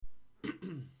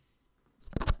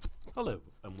Hello,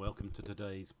 and welcome to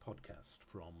today's podcast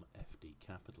from FD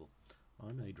Capital.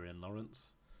 I'm Adrian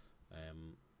Lawrence,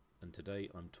 and today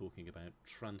I'm talking about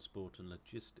transport and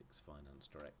logistics finance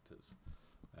directors.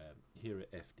 Here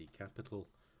at FD Capital,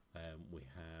 we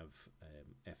have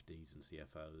FDs and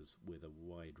CFOs with a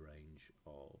wide range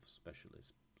of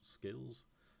specialist skills,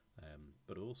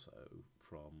 but also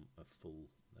from a full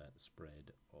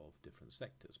spread of different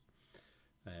sectors.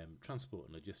 Transport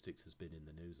and logistics has been in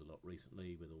the news a lot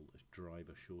recently with all the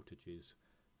driver shortages,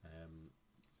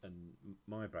 and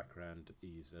my background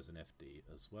is as an FD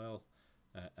as well,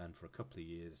 and for a couple of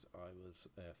years I was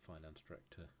a finance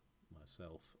director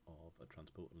myself of a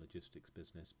transport and logistics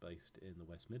business based in the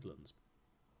West Midlands.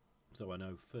 So I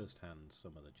know firsthand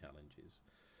some of the challenges,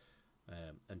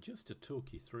 and just to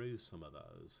talk you through some of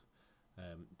those,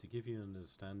 to give you an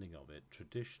understanding of it,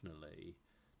 traditionally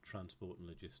transport and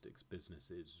logistics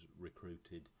businesses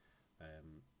recruited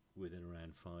within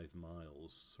around 5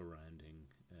 miles surrounding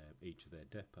each of their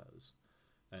depots.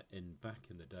 Back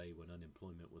in the day when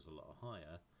unemployment was a lot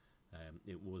higher,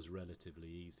 it was relatively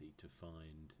easy to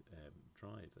find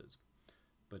drivers.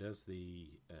 But as the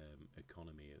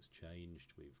economy has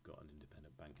changed, we've got an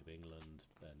independent Bank of England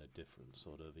and a different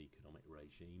sort of economic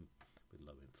regime with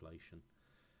low inflation.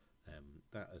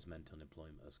 That has meant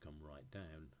unemployment has come right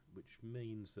down, which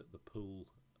means that the pool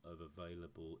of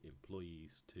available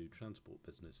employees to transport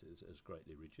businesses has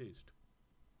greatly reduced.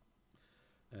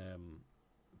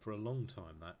 For a long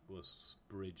time, that was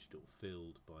bridged or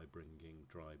filled by bringing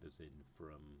drivers in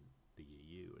from the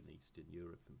EU and Eastern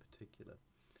Europe in particular.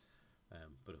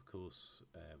 But of course,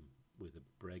 with the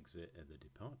Brexit and the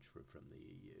departure from the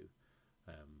EU,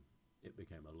 it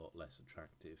became a lot less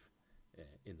attractive.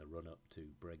 In the run-up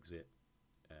to Brexit,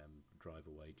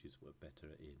 driver wages were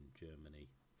better in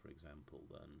Germany, for example,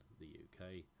 than the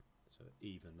UK. So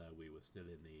even though we were still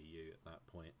in the EU at that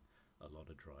point, a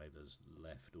lot of drivers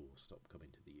left or stopped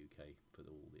coming to the UK for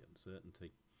all the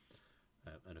uncertainty.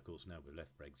 And of course, now we've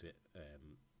left Brexit,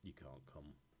 you can't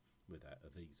come without a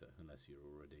visa unless you're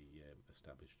already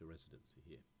established a residency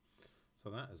here. So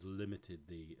that has limited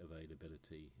the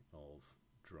availability of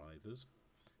drivers.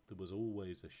 There was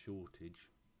always a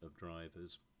shortage of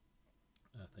drivers.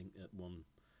 I think when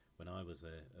I was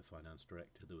a finance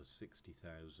director, there was 60,000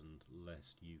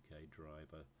 less UK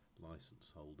driver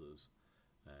licence holders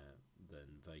than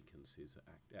vacancies,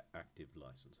 active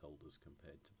licence holders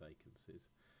compared to vacancies.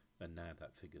 And now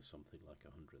that figure's something like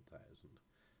 100,000.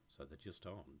 So there just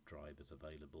aren't drivers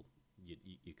available.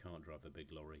 You can't drive a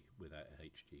big lorry without a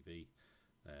HGV.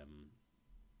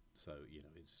 So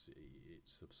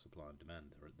it's supply and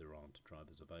demand. There aren't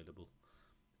drivers available.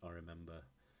 I remember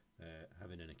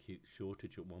having an acute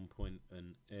shortage at one point,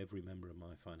 and every member of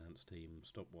my finance team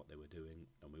stopped what they were doing,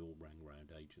 and we all rang around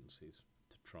agencies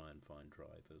to try and find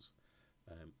drivers.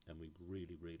 And we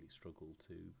really, really struggled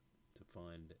to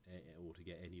find or to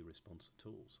get any response at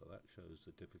all. So that shows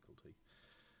the difficulty.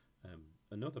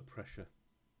 Another pressure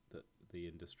that the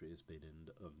industry has been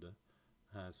under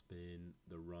has been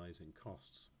the rising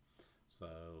costs.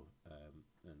 So,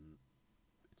 and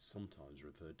it's sometimes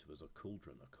referred to as a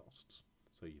cauldron of costs.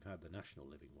 So you've had the national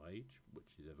living wage,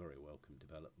 which is a very welcome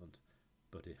development,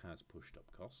 but it has pushed up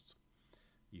costs.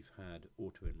 You've had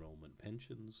auto-enrolment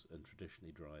pensions, and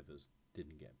traditionally drivers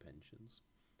didn't get pensions.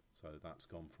 So that's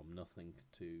gone from nothing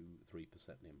to 3%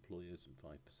 in employers and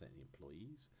 5% in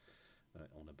employees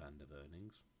on a band of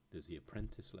earnings. There's the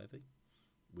apprentice levy,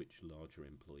 which larger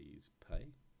employees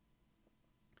pay.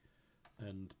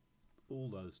 And all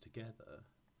those together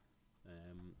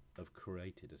have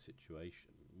created a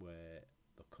situation where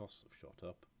the costs have shot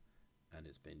up, and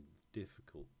it's been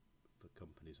difficult for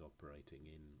companies operating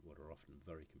in what are often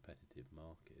very competitive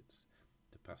markets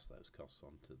to pass those costs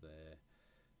on to their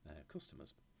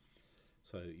customers.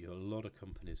 So a lot of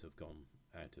companies have gone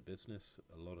out of business,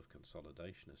 a lot of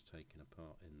consolidation has taken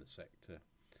part in the sector,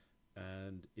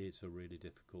 and it's a really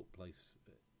difficult place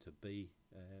to be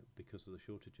because of the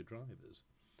shortage of drivers.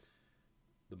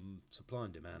 The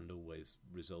supply and demand always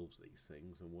resolves these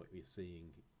things, and what we're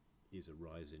seeing is a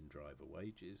rise in driver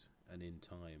wages, and in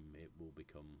time it will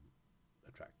become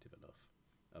attractive enough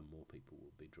and more people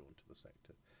will be drawn to the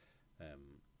sector.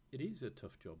 It is a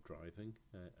tough job driving,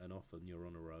 and often you're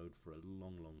on a road for a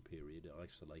long, long period,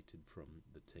 isolated from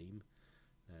the team.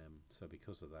 So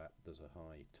because of that, there's a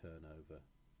high turnover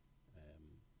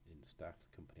in staff.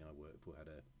 The company I worked for had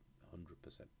a 100%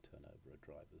 turnover of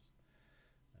drivers.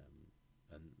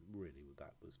 And really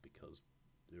that was because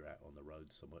they're out on the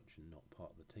road so much and not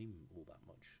part of the team all that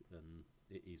much. And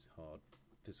it is hard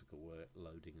physical work,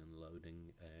 loading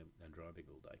and driving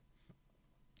all day.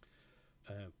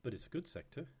 But it's a good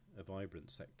sector. a vibrant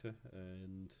sector,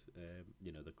 and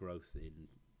the growth in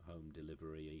home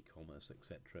delivery, e-commerce,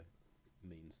 etc.,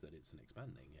 means that it's an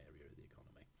expanding area of the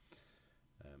economy.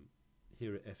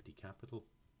 Here at FD Capital,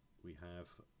 we have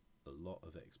a lot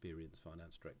of experienced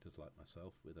finance directors like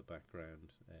myself with a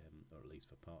background, or at least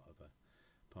for part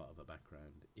of a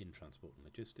background in transport and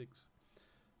logistics.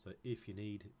 So if you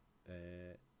need,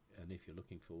 and if you're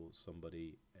looking for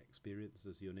somebody experienced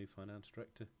as your new finance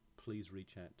director, please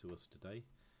reach out to us today.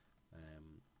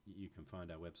 You can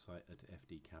find our website at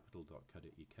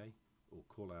fdcapital.co.uk or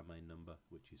call our main number,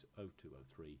 which is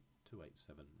 0203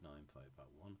 287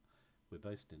 9501. We're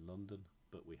based in London,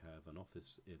 but we have an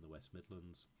office in the West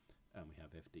Midlands, and we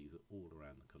have FDs all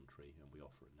around the country, and we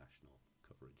offer a national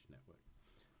coverage network.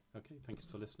 Okay, thanks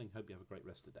for listening. Hope you have a great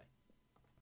rest of the day.